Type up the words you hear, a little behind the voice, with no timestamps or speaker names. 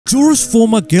Zoro's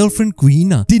former girlfriend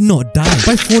Kuina did not die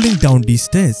by falling down these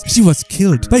stairs. She was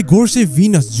killed by Gorosei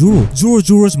Venus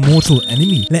Zoro's mortal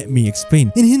enemy. Let me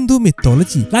explain. In Hindu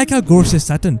mythology, like how Gorosei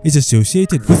Saturn is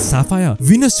associated with sapphire,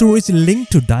 Venus Zoro is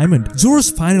linked to diamond. Zoro's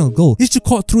final goal is to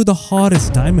cut through the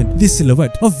hardest diamond. This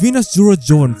silhouette of Venus Zoro's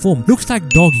Joan form looks like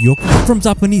dog Yoko from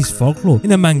Japanese folklore.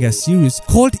 In a manga series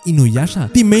called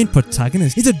Inuyasha, the main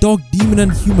protagonist is a dog demon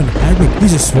and human hybrid.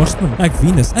 He's a swordsman like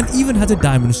Venus and even has a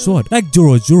diamond sword like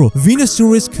Zoro. Venus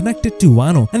Zoro is connected to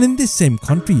Wano, and in this same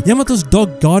country, Yamato's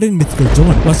dog guardian mythical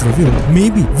Joan was revealed.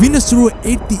 Maybe Venus Zoro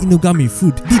ate the Inugami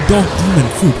fruit, the dog demon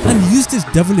fruit, and used his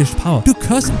devilish power to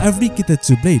curse every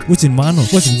Kitetsu blade which in Wano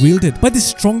was wielded by the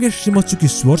strongest Shimotsuki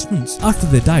swordsmen. After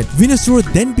they died, Venus Zoro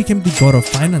then became the god of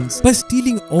finance by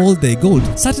stealing all their gold.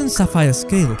 Saturn's sapphire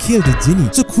scale killed Jinny,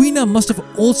 so Kuina must have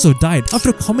also died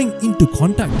after coming into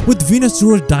contact with Venus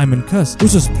Zoro's diamond curse,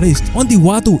 which was placed on the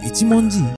Wado Ichimonji.